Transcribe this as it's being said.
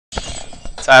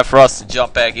Time for us to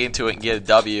jump back into it and get a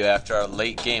W after our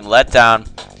late game letdown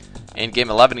in Game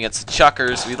 11 against the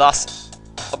Chuckers. We lost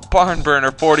a barn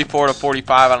burner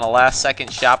 44-45 on a last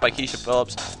second shot by Keisha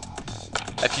Phillips.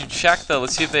 If you check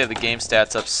let's see if they have the game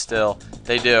stats up still.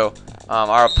 They do.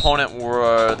 Our opponent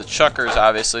were the Chuckers,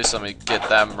 obviously, so let me get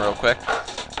them real quick.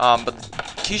 But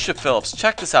Keisha Phillips,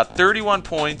 check this out, 31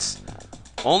 points,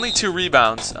 only 2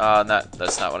 rebounds.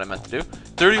 That's not what I meant to do.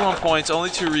 31 points, only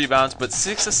 2 rebounds, but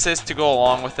 6 assists to go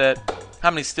along with it.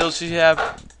 How many steals does she have?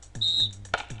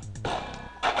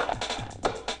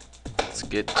 Let's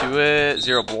get to it.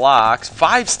 0 blocks,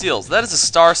 5 steals. That is a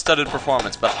star-studded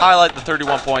performance, but highlight the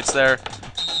 31 points there.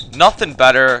 Nothing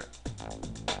better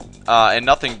and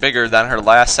nothing bigger than her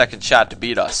last second shot to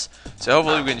beat us. So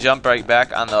hopefully we can jump right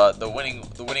back on the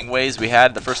winning ways we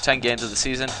had the first 10 games of the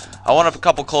season. I won a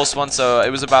couple close ones, so it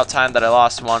was about time that I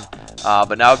lost one.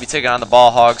 But now we'll be taking on the Ball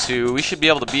Hogs, who we should be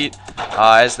able to beat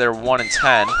as they're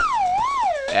 1-10.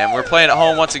 And we're playing at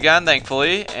home once again,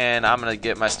 thankfully. And I'm gonna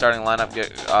get my starting lineup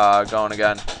going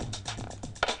again.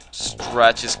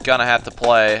 Stretch is gonna have to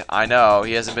play. I know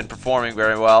he hasn't been performing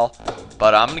very well,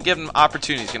 but I'm gonna give him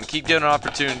opportunities. Gonna keep giving him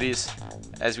opportunities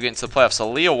as we get into the playoffs.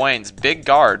 So Leah Wayne's big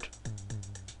guard.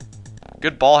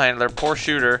 Good ball handler, poor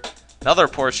shooter, another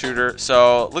poor shooter.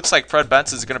 So it looks like Fred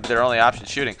Benson is going to be their only option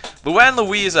shooting. Luann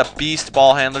Louise is a beast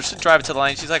ball handler. She'll drive it to the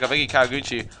lane. She's like a Vicky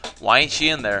Kawaguchi. Why ain't she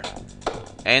in there?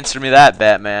 Answer me that,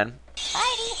 Batman.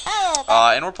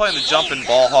 And we're playing the jumping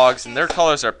Ball Hogs, and their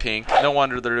colors are pink. No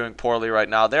wonder they're doing poorly right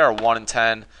now. They are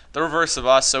 1-10, the reverse of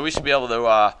us. So we should be able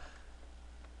to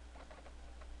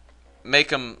make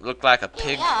them look like a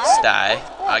pigsty,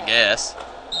 I guess.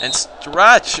 And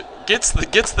Stretch gets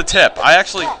the tip. I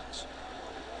actually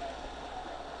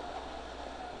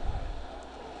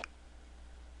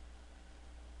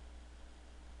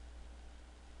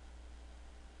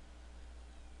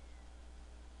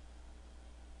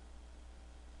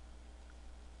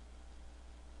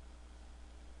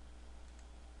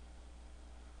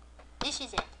This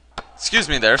is it. Excuse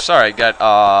me there. Sorry, I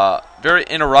got very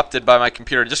interrupted by my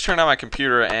computer. Just turned on my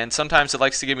computer, and sometimes it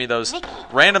likes to give me those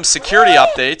random security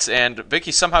updates, and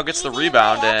Vicky somehow gets the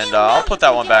rebound, and I'll put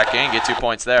that one back in, get 2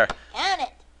 points there. Count it.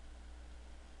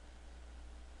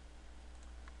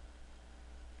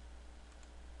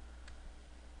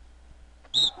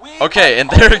 Okay, and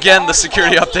there again the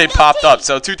security update popped up,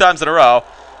 so 2 times in a row.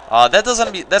 That's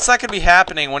not going to be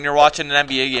happening when you're watching an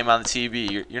NBA game on the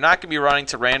TV. You're not going to be running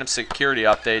to random security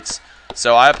updates,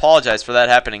 so I apologize for that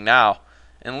happening now.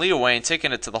 And Leah Wayne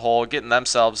taking it to the hole, getting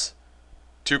themselves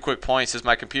 2 quick points as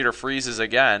my computer freezes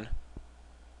again.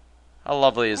 How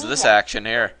lovely is this action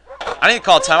here? I need to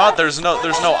call a timeout. There's no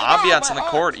ambiance in the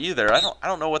court either. I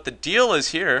don't know what the deal is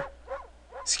here.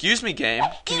 Excuse me, game.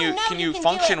 Can you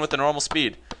function with the normal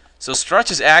speed? So Stretch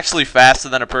is actually faster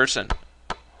than a person.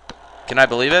 Can I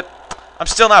believe it? I'm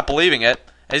still not believing it,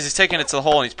 as he's taking it to the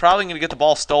hole, and he's probably going to get the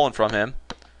ball stolen from him.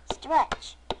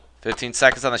 Stretch. 15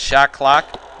 seconds on the shot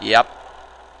clock. Yep.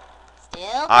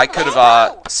 Still I could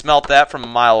have smelt that from a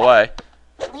mile away.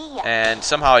 Leah. And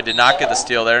somehow I did not get the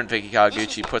steal there, and Vicky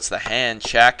Kawaguchi puts the hand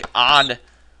check on.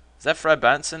 Is that Fred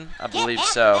Benson? I believe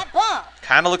so.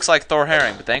 Kind of looks like Thor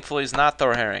Herring, but thankfully he's not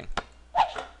Thor Herring.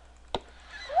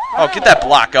 Oh, get that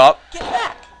block up.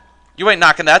 You ain't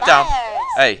knocking that down.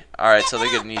 Hey, alright, so they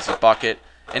get an easy bucket.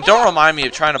 And don't remind me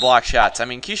of trying to block shots. I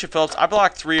mean, Keisha Phillips, I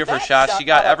blocked 3 of her shots. She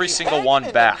got every single one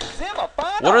back.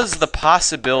 What is the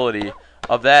possibility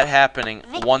of that happening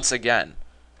once again?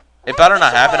 It better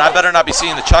not happen. I better not be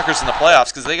seeing the Chuckers in the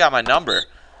playoffs because they got my number.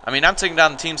 I mean, I'm taking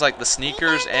down the teams like the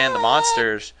Sneakers and the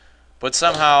Monsters, but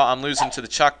somehow I'm losing to the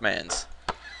Chuckmans.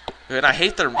 And I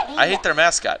hate their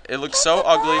mascot. It looks so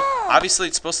ugly. Obviously,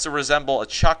 it's supposed to resemble a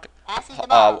Chuck.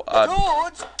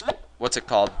 What's it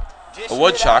called? A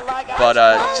woodchuck, but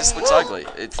it just looks ugly.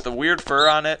 It's the weird fur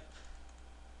on it.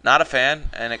 Not a fan,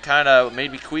 and it kind of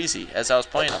made me queasy as I was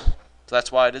playing them. So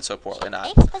that's why I did so poorly.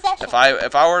 Not if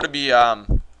I were to be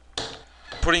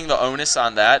putting the onus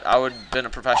on that, I would have been a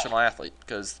professional athlete.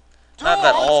 Because not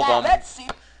that all of them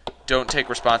don't take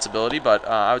responsibility, but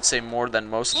I would say more than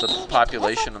most of the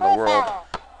population in the world,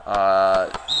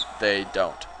 they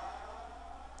don't.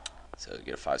 So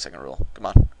get a 5-second rule. Come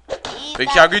on. Big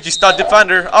Kawaguchi stud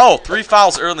defender. Oh, 3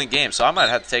 fouls early in the game, so I might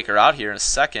have to take her out here in a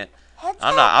second.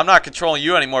 I'm not controlling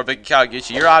you anymore, Big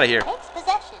Kawaguchi. You're out of here.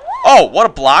 Oh, what a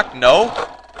block. No.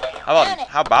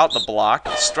 How about the block?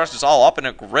 It stretches all up in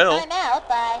a grill.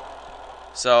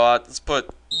 So let's put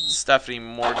Stephanie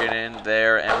Morgan in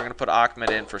there, and we're going to put Ahmed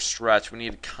in for Stretch. We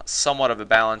need somewhat of a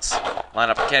balanced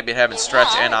lineup. We can't be having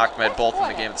Stretch and Ahmed both in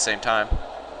the game at the same time.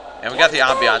 And we got the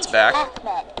ambiance back,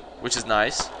 which is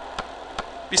nice.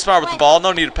 Be smart with the ball.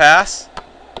 No need to pass.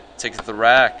 Take it to the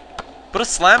rack. Put a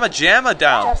slamma-jamma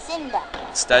down.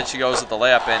 Instead, she goes with the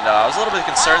layup, and I was a little bit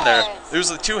concerned there. It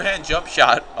was a two-hand jump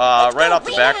shot right off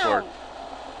the backboard.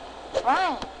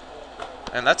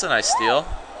 And that's a nice steal.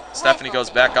 Stephanie goes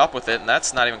back up with it, and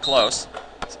that's not even close.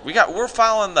 We're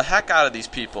fouling the heck out of these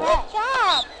people.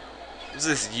 Is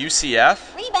this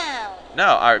UCF? Rebound. No,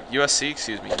 our USC,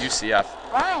 excuse me, UCF.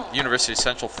 University of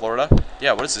Central Florida.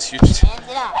 Yeah, what is this?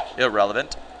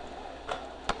 Irrelevant.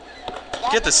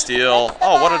 Get the steal.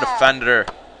 Oh, what a defender.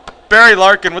 Barry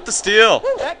Larkin with the steal.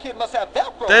 That kid must have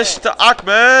Velcro. Dish to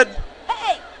Ahmed.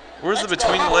 Where's the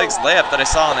between the legs layup that I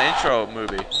saw in the intro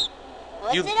movie?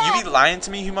 You be lying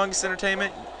to me, Humongous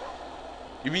Entertainment?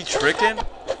 You be tricking?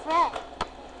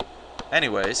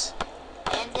 Anyways,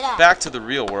 back to the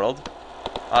real world.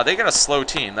 They got a slow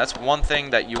team. That's one thing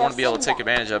that you want to be able to take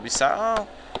advantage of. Besides,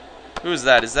 who is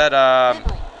that? Is that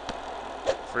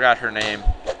forgot her name.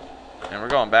 And we're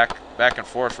going back and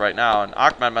forth right now. And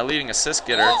Ahmed, my leading assist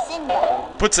getter,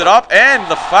 puts it up, and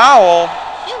the foul.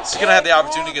 She's gonna have the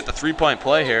opportunity to get the three-point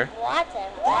play here,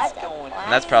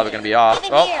 and that's probably gonna be off.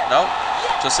 Oh no,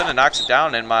 Jocinda knocks it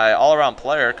down, and my all-around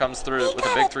player comes through with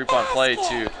a big three-point play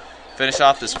to finish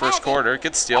off this first quarter.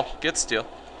 Get the steal. Get the steal.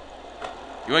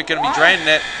 You ain't gonna be draining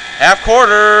it. Half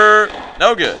quarter,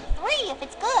 no good. If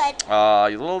it's good.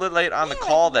 You're a little bit late on the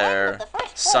call there,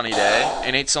 sunny day.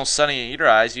 It ain't so sunny in your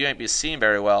eyes. You ain't be seeing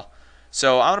very well.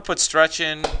 So I'm gonna put stretch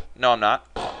in. No, I'm not.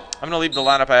 I'm gonna leave the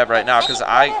lineup I have right now because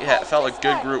I felt a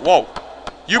good group. Whoa,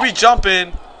 you be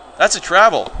jumping. That's a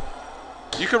travel.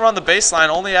 You can run the baseline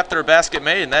only after a basket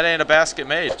made, and that ain't a basket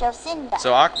made.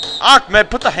 So Ahmed,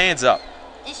 put the hands up.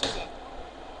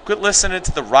 Quit listening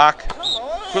to the rock.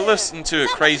 Quit listening to a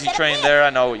crazy train there.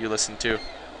 I know what you listen to.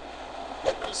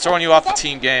 It's throwing you off the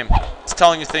team game. It's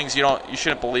telling you things you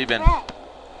shouldn't believe in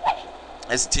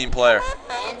as a team player.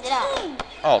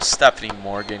 Oh, Stephanie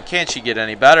Morgan. Can't she get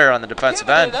any better on the defensive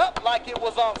end? And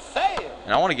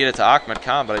I want to get it to Ahmed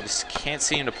Khan, but I just can't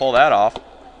seem to pull that off.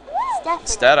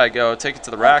 Instead, I go take it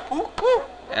to the rack.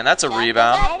 And that's a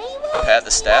rebound. Pat the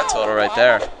stat total right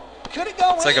there.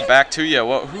 It's like a back to you.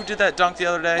 Well, who did that dunk the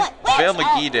other day? Vail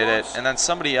McGee did it, and then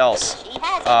somebody else.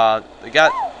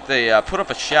 They put up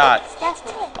a shot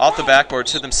off the backboard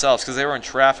to themselves because they were in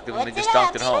traffic and then they just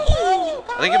dunked it home.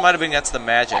 I think it might have been against the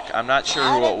Magic. I'm not sure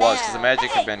who it was because the Magic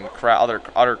have been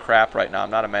utter crap right now. I'm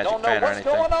not a Magic fan or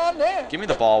anything. Give me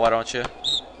the ball, why don't you?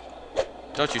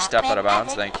 Don't you step out of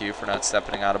bounds. Thank you for not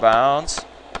stepping out of bounds.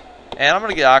 And I'm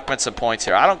going to get Ahmed some points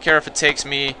here. I don't care if it takes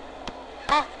me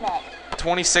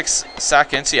 26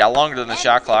 seconds, yeah, longer than the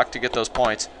shot clock to get those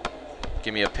points.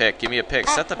 Give me a pick. Give me a pick.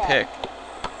 Set the pick.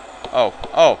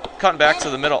 Oh, cutting back to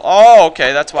the middle. Oh,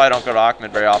 okay, that's why I don't go to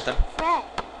Ahmed very often.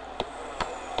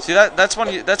 See, that's when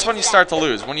you start to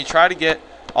lose. When you try to get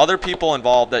other people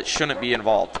involved that shouldn't be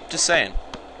involved. Just saying.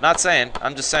 Not saying.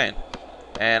 I'm just saying.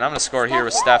 And I'm going to score here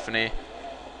with Stephanie.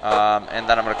 And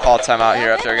then I'm going to call a timeout here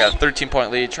after I got a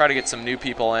 13-point lead. Try to get some new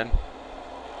people in.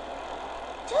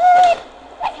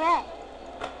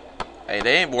 Hey,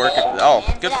 they ain't working. Oh,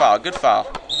 good foul. Good foul.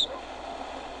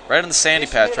 Right on the sandy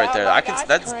patch right there.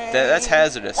 That's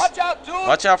hazardous.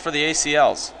 Watch out for the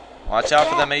ACLs. Watch out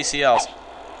for them ACLs.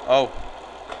 Oh.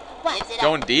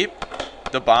 Going deep.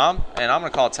 The bomb. And I'm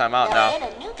going to call a timeout now.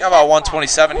 Got about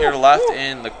 127 here left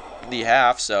in the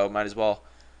half, so might as well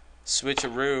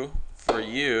switcheroo for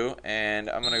you. And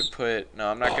I'm going to put, no,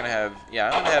 I'm not going to have, yeah,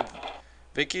 I'm going to have,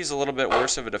 Vicky's a little bit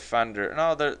worse of a defender.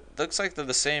 No, looks like they're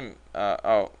the same.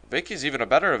 Oh, Vicky's even a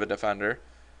better of a defender.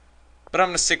 But I'm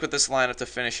going to stick with this lineup to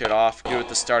finish it off. Go with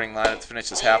the starting lineup to finish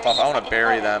this half off. I want to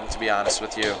bury them, to be honest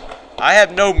with you. I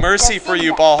have no mercy for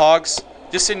you, Ball Hogs.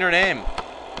 Just in your name.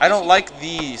 I don't like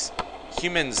these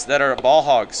humans that are ball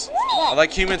hogs. I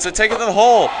like humans that take it to the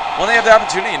hole when they have the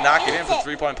opportunity to knock it in for a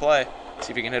three-point play. See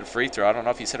if he can hit a free throw. I don't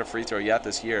know if he's hit a free throw yet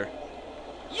this year.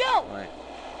 Right.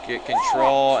 Get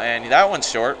control, and that one's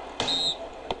short.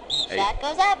 Hey,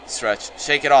 stretch.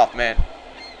 Shake it off, man.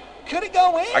 Could it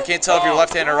go in? I can't tell if you're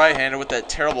left-handed or right-handed with that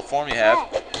terrible form you have.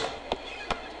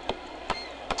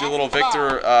 Do a little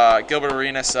Victor Gilbert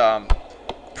Arenas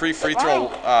pre-free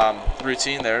throw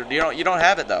routine there. You don't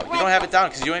have it though. You don't have it down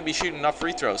because you ain't be shooting enough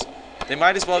free throws. They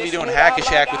might as well be doing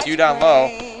hack-a-shack with you down low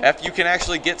if you can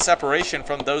actually get separation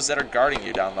from those that are guarding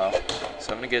you down low.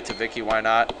 So I'm gonna get it to Vicky. Why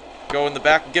not? Go in the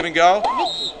back, give and go.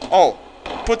 Oh.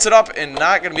 Puts it up and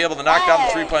not going to be able to knock down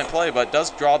the three-point play, but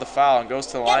does draw the foul and goes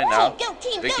to the line now.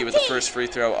 Vicky with the first free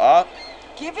throw up.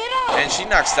 And she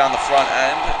knocks down the front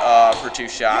end for two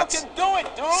shots.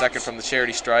 Second from the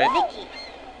charity stripe.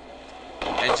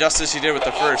 And just as she did with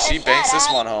the first, she banks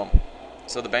this one home.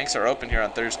 So the banks are open here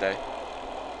on Thursday.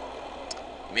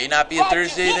 May not be a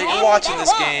Thursday that you're watching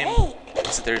this game.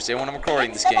 It's a Thursday when I'm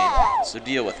recording this game, so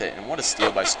deal with it. And what a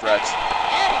steal by Stretch.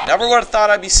 Never would have thought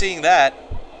I'd be seeing that.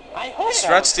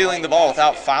 Stretch stealing the ball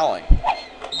without fouling.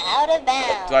 Out of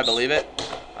bounds. Do I believe it?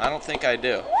 I don't think I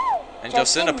do. And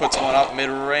Jocinda puts one up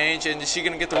mid-range, and is she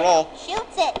going to get the roll?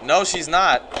 Shoots it. No, she's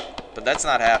not. But that's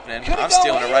not happening. I'm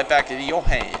stealing it right back into your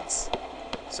hands.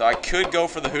 So I could go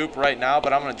for the hoop right now,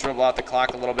 but I'm going to dribble out the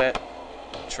clock a little bit.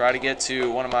 Try to get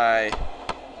to one of my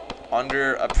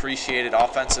underappreciated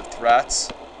offensive threats.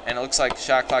 And it looks like the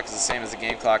shot clock is the same as the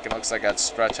game clock. And it looks like I'd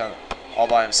Stretch on all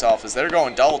by himself as they're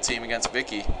going double team against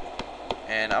Vicky.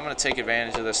 And I'm going to take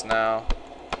advantage of this now.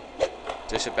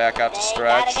 Dish it back out to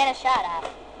Stretch. Gotta get a shot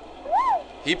off.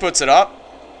 He puts it up.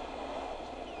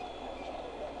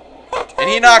 And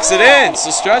he knocks it in. So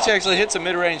Stretch actually hits a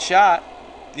mid-range shot.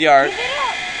 The art.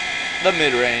 The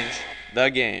mid-range. The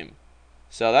game.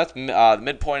 So that's the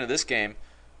midpoint of this game.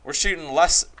 We're shooting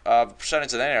less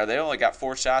percentage than they are. They only got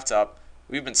 4 shots up.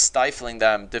 We've been stifling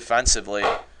them defensively.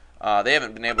 They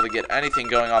haven't been able to get anything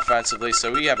going offensively.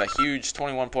 So we have a huge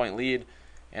 21-point lead.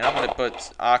 And I'm going to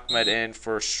put Ahmed in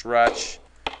for Stretch.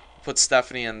 Put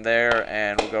Stephanie in there.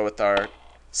 And we'll go with our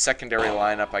secondary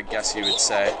lineup, I guess you would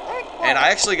say. And I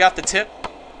actually got the tip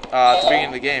at the beginning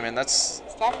of the game. And that's...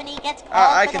 Stephanie gets called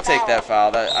I for can the take foul. that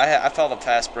foul. I felt a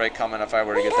fast break coming if I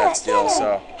were to get that steal.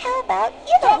 So, How about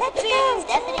you don't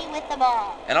Stephanie with the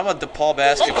ball. and I'm a DePaul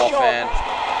basketball fan.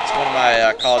 It's one of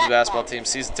my college basketball team,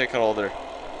 season ticket holder.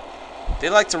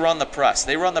 They like to run the press.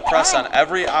 They run the press on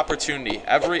every opportunity,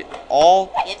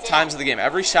 all times of the game.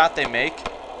 Every shot they make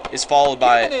is followed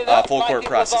by full court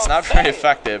press. It's not very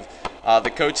effective.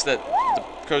 The coaches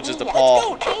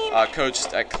DePaul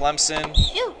coached at Clemson,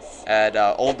 Shoots. at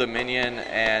Old Dominion,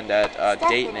 and at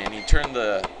Dayton, and he turned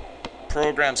the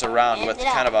programs around with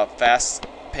kind of a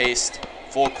fast-paced,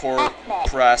 full-court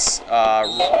press,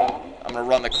 I'm going to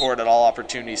run the court at all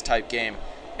opportunities type game.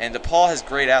 And DePaul has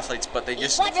great athletes, but they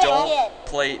just don't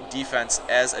play defense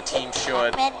as a team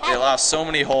should. They allow so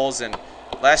many holes, and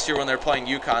last year when they were playing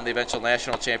UConn, the eventual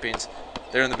national champions,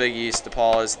 they're in the Big East,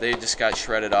 DePaul is, they just got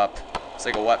shredded up. It's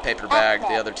like a wet paper bag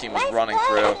the other team was running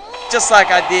through, just like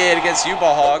I did against you,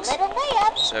 Ball Hogs.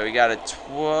 So we got a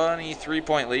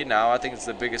 23-point lead now. I think it's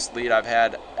the biggest lead I've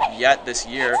had yet this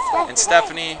year. And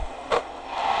Stephanie,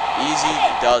 easy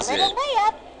does it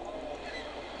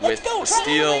with a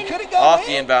steal off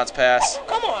the inbounds pass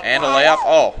and a layup.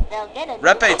 Oh,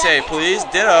 repete, please.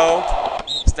 Ditto.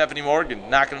 Stephanie Morgan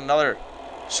knocking another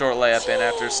short layup in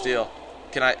after a steal.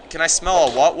 Can I smell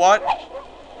a what?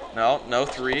 No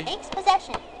 3. Takes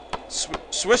possession.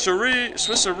 Swisheroo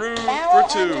for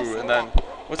 2. And then,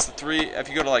 what's the 3? If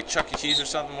you go to like Chuck E. Cheese or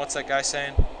something, what's that guy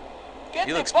saying?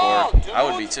 He looks bored. I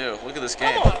would be too. Look at this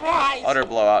game. Utter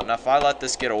blowout. Now, if I let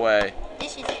this get away,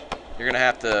 you're going to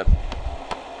have to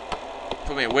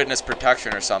put me in witness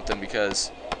protection or something,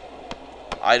 because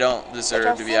I don't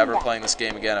deserve to be ever playing this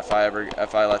game again if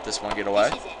I let this one get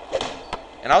away.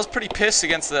 And I was pretty pissed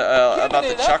against the about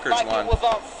the Chuckers one.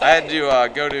 I had to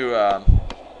go to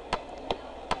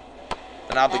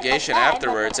an obligation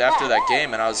afterwards after that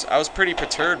game, and I was pretty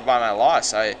perturbed by my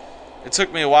loss. It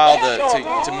took me a while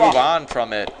to move on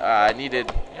from it. I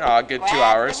needed a good 2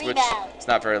 hours, which is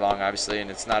not very long, obviously,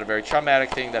 and it's not a very traumatic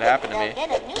thing that happened to me.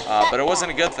 But it wasn't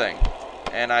a good thing,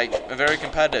 and I'm very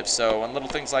competitive. So when little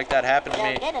things like that happen to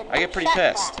me, I get pretty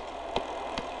pissed.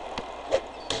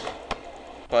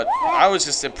 But I was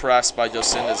just impressed by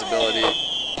Jocinda's ability.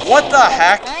 What the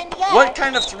heck? What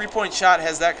kind of three-point shot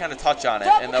has that kind of touch on it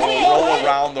and that will roll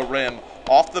around the rim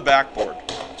off the backboard?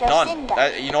 None.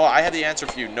 I had the answer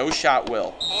for you. No shot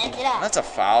will. That's a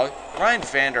foul. Ryan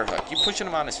Vanderhook, you pushing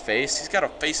him on his face? He's got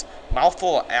a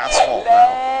mouthful of asphalt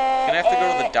now. Gonna have to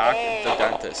go to the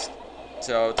dentist.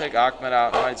 So take Ahmed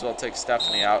out. Might as well take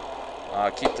Stephanie out.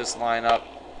 Keep this line up.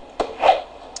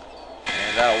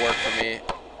 And that'll work for me.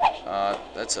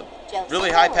 That's a really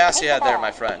high pass you had there,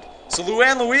 my friend. So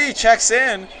Luann Louis checks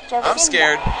in. I'm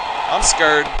scared.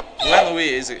 Luann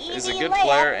Louis is a good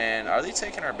player, and are they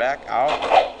taking her back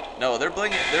out? No, they're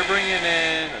bringing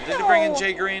in. Did they bring in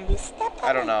Jay Green?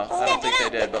 I don't know. I don't think they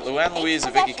did. But Luann Louis is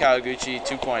a Vicky Kawaguchi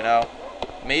 2.0.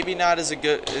 Maybe not as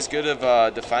good of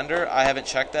a defender. I haven't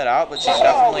checked that out, but she's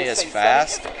definitely as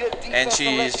fast, and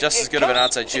she's just as good of an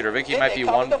outside shooter. Vicky might be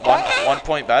one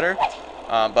point better.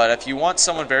 But if you want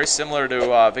someone very similar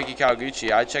to Vicky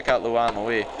Kawaguchi, I'd check out Luann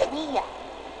Louis.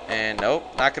 And nope,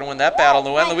 not going to win that battle.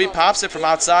 Luann Louis pops it from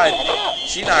outside.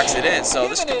 She knocks it in, so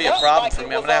this could be a problem for me.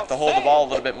 I'm going to have to hold the ball a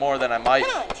little bit more than I might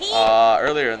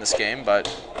earlier in this game, but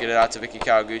get it out to Vicky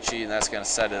Kawaguchi, and that's going to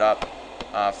set it up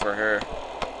for her.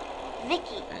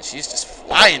 Vicky. And she's just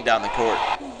flying down the court.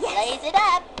 Lays it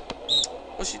up.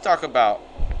 What's she talking about?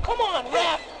 Come on,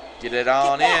 ref. Get it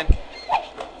on in.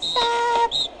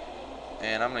 Stop.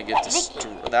 And I'm going to get this.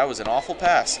 That was an awful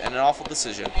pass and an awful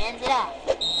decision. Hands it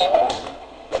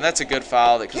off. And that's a good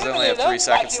foul because they only have 3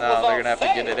 seconds now. They're going to have to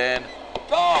get it in.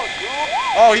 Go, dude.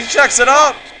 Oh, he checks it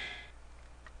up.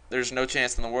 There's no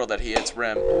chance in the world that he hits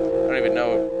rim. I don't even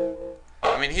know.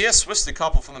 I mean, he has switched a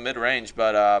couple from the mid-range,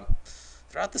 but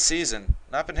throughout the season,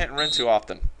 not been hitting rim too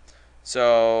often.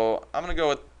 So I'm going to go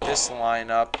with this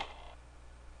lineup.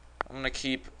 I'm gonna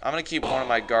keep one of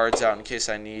my guards out in case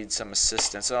I need some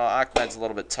assistance. So Ahmed's a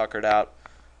little bit tuckered out,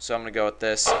 so I'm gonna go with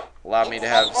this. Allow me to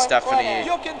have Stephanie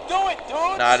You can do it,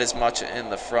 dude. not as much in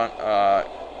the front or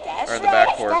in the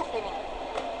backcourt.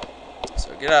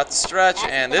 So get out the stretch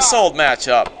and this old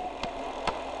matchup.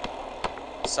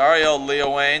 Sorry, old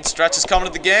Leo Wayne. Stretch is coming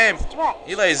to the game.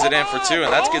 He lays it in for 2,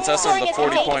 and that gets us over the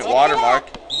 40-point watermark.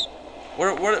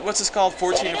 What's this called?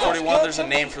 14 and 41. There's a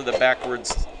name for the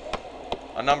backwards.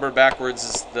 A number backwards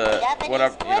is the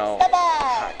whatever, you know.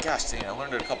 Gosh dang, I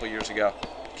learned it a couple years ago.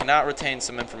 Cannot retain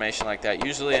some information like that.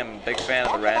 Usually I'm a big fan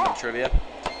of the random trivia.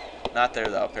 Not there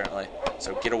though, apparently.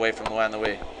 So get away from Luan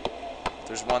Louis. If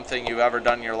there's one thing you've ever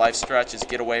done in your life, Stretch, is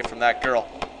get away from that girl.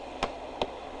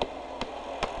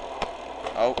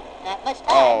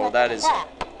 Oh, that is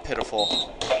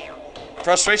pitiful.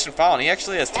 Frustration foul, and he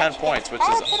actually has 10 points, which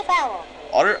is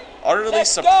utterly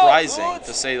surprising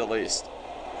to say the least.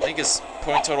 I think his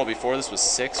point total before this was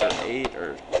 6 or 8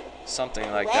 or something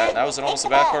like that. That was almost a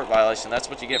backcourt violation. That's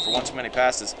what you get for one too many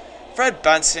passes. Fred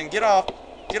Benson, get off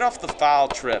the foul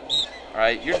trip. All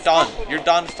right, you're done. You're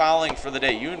done fouling for the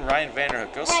day. You and Ryan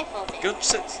Vanderhook, go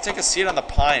take a seat on the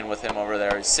pine with him over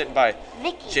there. He's sitting by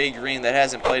Jay Green that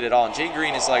hasn't played at all. And Jay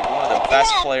Green is like one of the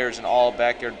best players in all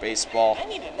backyard baseball.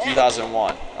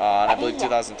 2001, and I believe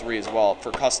 2003 as well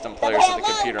for custom players that the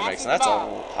computer makes. And that's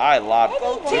a high lob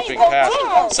looping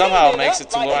pass. Somehow makes it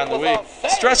to Luan Louis.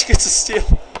 Stretch gets a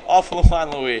steal off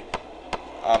Luan Louis.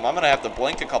 I'm gonna have to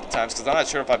blink a couple times because I'm not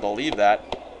sure if I believe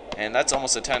that. And that's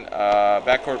almost a 10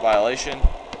 backcourt violation.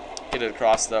 Get it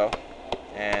across though,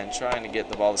 and trying to get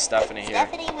the ball to Stephanie here.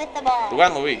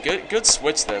 Luan Louis, good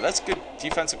switch there. That's good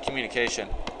defensive communication.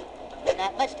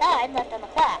 Not much time left on the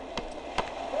clock.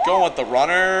 Going with the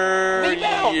runner.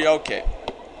 Yeah, okay,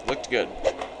 looked good.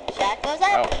 Shot goes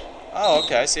up. Oh,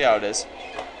 okay. I see how it is.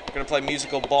 We're gonna play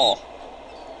musical ball.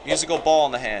 Musical ball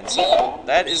in the hands.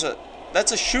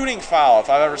 That's a shooting foul if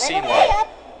I've ever seen one.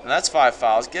 And that's 5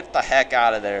 fouls. Get the heck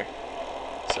out of there.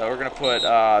 So we're going to put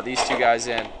these 2 guys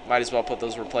in. Might as well put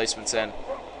those replacements in.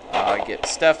 Get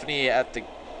Stephanie at the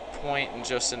point and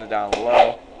Jocinda down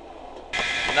low.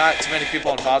 Not too many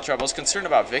people in foul trouble. I was concerned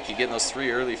about Vicky getting those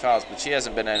 3 early fouls, but she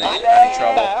hasn't been in any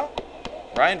trouble.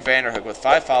 Ryan Vanderhook with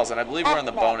 5 fouls, and I believe we're in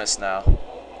the bonus now.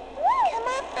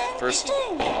 First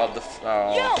of the...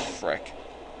 Oh, frick.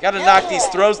 Got to knock these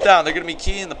throws down. They're going to be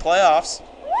key in the playoffs.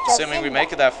 Assuming we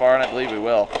make it that far, and I believe we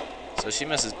will. So she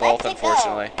misses both,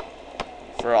 unfortunately.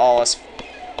 For all us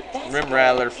Rim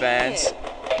Rattler fans.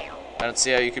 I don't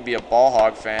see how you could be a Ball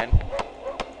Hog fan.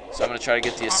 So I'm going to try to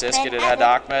get the assist, get it ahead to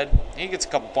Ahmed. He gets a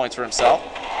couple points for himself.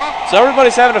 So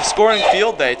everybody's having a scoring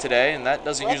field day today, and that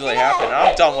doesn't usually happen. And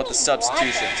I'm done with the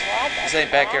substitutions. This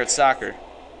ain't backyard soccer,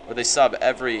 where they sub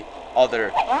every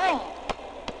other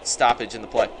stoppage in the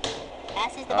play.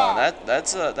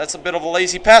 That's a bit of a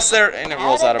lazy pass there, and it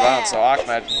rolls out of bounds. So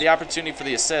Ahmed, the opportunity for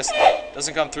the assist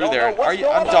doesn't come through there.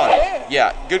 I'm done.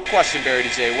 Yeah, good question, Barry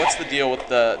DJ. What's the deal with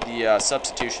the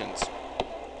substitutions?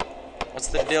 What's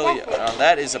the deal?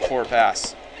 That is a poor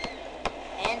pass.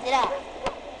 Hands it off.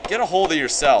 Get a hold of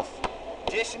yourself.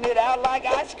 Dishing it out like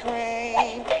ice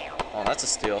cream. Oh, that's a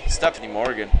steal. Stephanie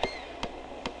Morgan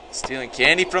stealing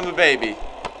candy from a baby.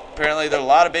 Apparently, there are a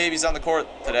lot of babies on the court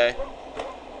today.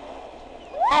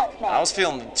 I was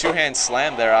feeling the 2-hand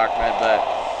slam there, Ahmed, but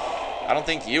I don't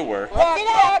think you were.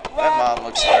 That mom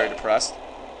looks very depressed.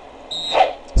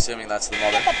 Assuming that's the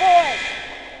mother.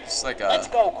 It's like a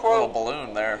little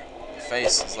balloon there. The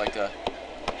face is like a...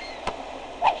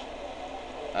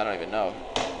 I don't even know.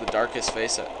 The darkest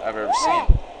face I've ever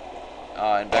seen.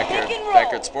 In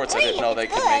backyard sports, I didn't know they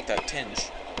could make that tinge.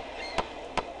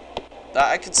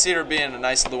 I could see her being a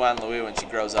nice Luan Louis when she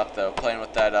grows up, though. Playing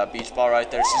with that beach ball right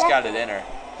there. She's got it in her.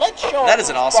 That is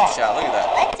an awesome shot. Look at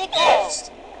that.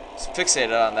 Just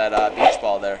fixated on that beach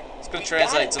ball there. It's going to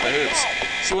translate to the hoops.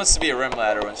 She wants to be a rim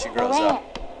ladder when she grows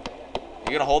up. You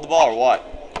going to hold the ball or what?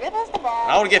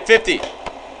 I want to get 50.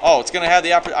 Oh, it's going to have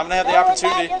the I'm going to have the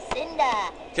opportunity.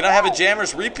 Can I have a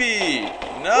Jammers repeat?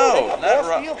 No, not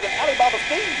right. All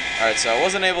right, so I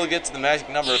wasn't able to get to the magic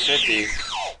number of 50.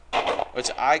 which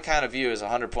I kind of view as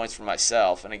 100 points for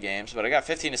myself in a game. But I got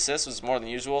 15 assists, which was more than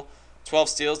usual. 12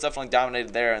 steals, definitely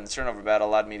dominated there, and the turnover battle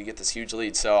allowed me to get this huge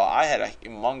lead. So I had a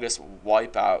humongous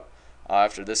wipeout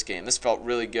after this game. This felt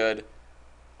really good.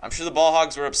 I'm sure the Ball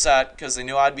Hogs were upset because they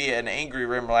knew I'd be an angry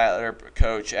Rim Rattler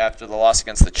coach after the loss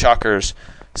against the Chuckers.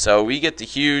 So we get the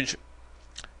huge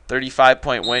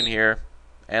 35-point win here.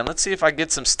 And let's see if I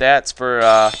get some stats for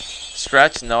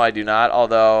Stretch. No, I do not.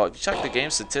 Although, if you check the game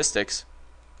statistics,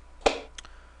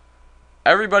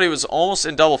 everybody was almost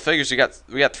in double figures.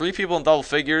 We got 3 people in double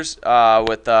figures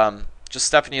with just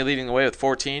Stephanie leading the way with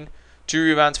 14. 2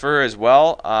 rebounds for her as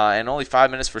well, and only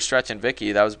 5 minutes for Stretch and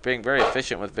Vicky. That was being very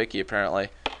efficient with Vicky, apparently.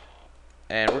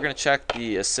 And we're going to check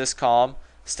the assist column.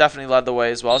 Stephanie led the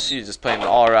way as well. She's just playing an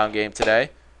all-around game today.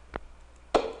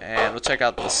 And we'll check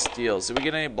out the steals. Did we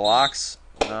get any blocks?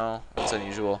 No, that's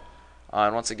unusual.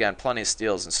 And once again, plenty of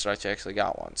steals, and Stretch actually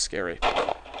got one. Scary.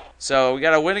 So we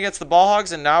got a win against the Ball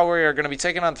Hogs, and now we are going to be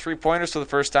taking on 3-pointers for the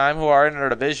first time, who are in our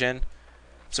division.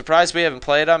 Surprised we haven't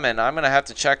played them, and I'm going to have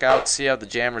to check out, see how the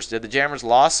Jammers did. The Jammers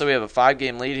lost, so we have a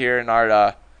 5-game lead here in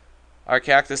our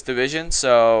Cactus division.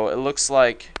 So it looks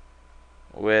like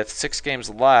with 6 games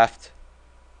left,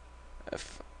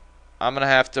 I'm going to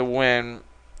have to win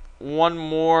 1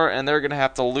 more, and they're going to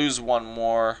have to lose 1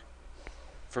 more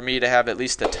for me to have at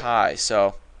least a tie.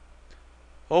 So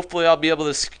hopefully I'll be able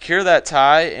to secure that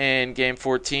tie in Game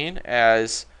 14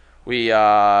 as we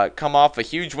come off a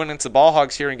huge win against the Ball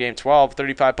Hogs here in Game 12,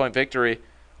 35-point victory.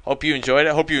 Hope you enjoyed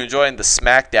it. Hope you enjoyed the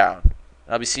smackdown.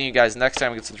 I'll be seeing you guys next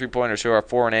time against the 3-pointers who are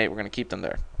 4-8. We're going to keep them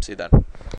there. See you then.